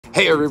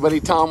Hey everybody,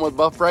 Tom with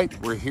Buff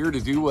Brite. We're here to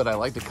do what I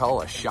like to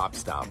call a shop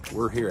stop.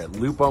 We're here at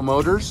Lupo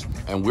Motors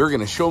and we're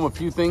gonna show them a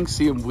few things,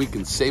 see if we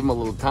can save them a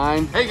little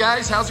time. Hey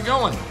guys, how's it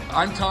going?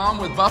 I'm Tom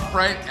with Buff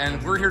Brite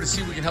and we're here to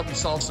see if we can help you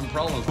solve some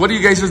problems. What are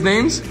you guys'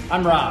 names?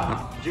 I'm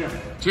Rob. Jim.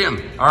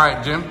 Jim. All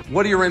right, Jim.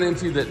 What do you run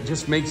into that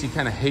just makes you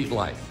kind of hate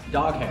life?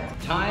 Dog hair.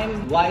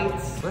 Time,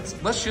 lights.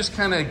 Let's just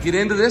kind of get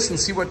into this and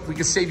see what we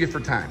can save you for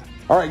time.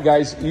 All right,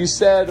 guys, you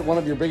said one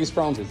of your biggest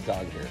problems is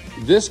dog hair.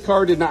 This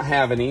car did not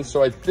have any,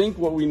 so I think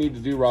what we need to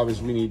do, Rob,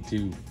 is we need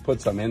to put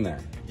some in there.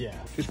 Yeah.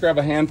 Just grab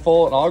a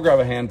handful, and I'll grab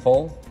a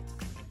handful.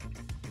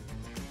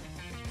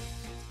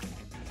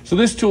 So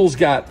this tool's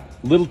got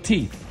little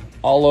teeth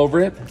all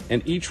over it,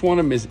 and each one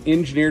of them is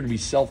engineered to be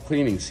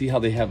self-cleaning. See how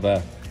they have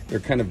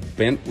they're kind of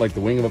bent like the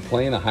wing of a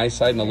plane, a high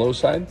side and a low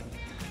side?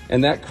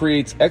 And that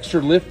creates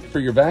extra lift for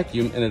your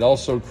vacuum, and it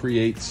also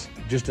creates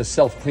just a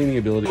self-cleaning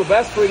ability. The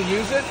best way to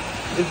use it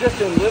is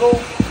just in little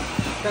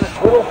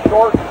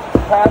short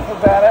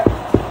passes at it.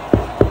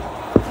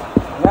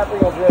 And that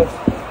thing will just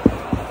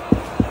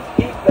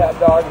eat that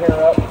dog hair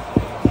up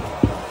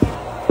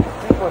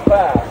super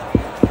fast.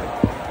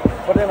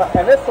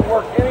 And this will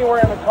work anywhere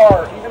in the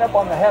car, even up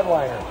on the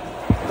headliner.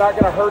 It's not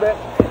gonna hurt it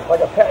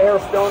like a pet hair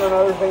stone and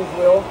other things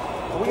will.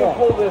 We can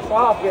pull this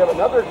off. We have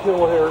another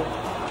tool here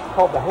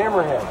called the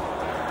Hammerhead.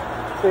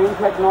 Same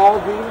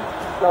technology,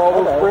 got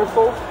all those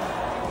bristles.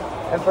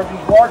 And for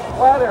these large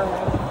flat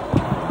areas,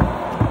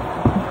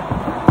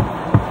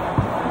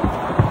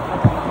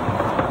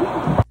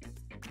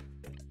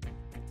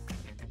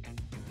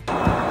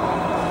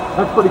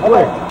 that's pretty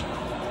quick.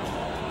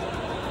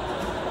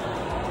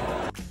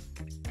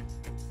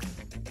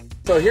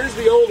 So here's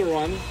the older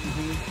one,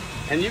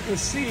 and you can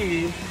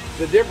see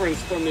the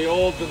difference from the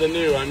old to the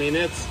new. I mean,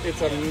 it's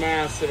a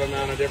massive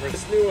amount of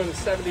difference. This new one's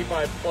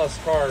 75 plus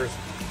cars,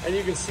 and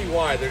you can see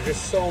why. There's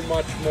just so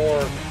much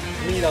more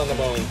meat on the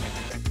bone.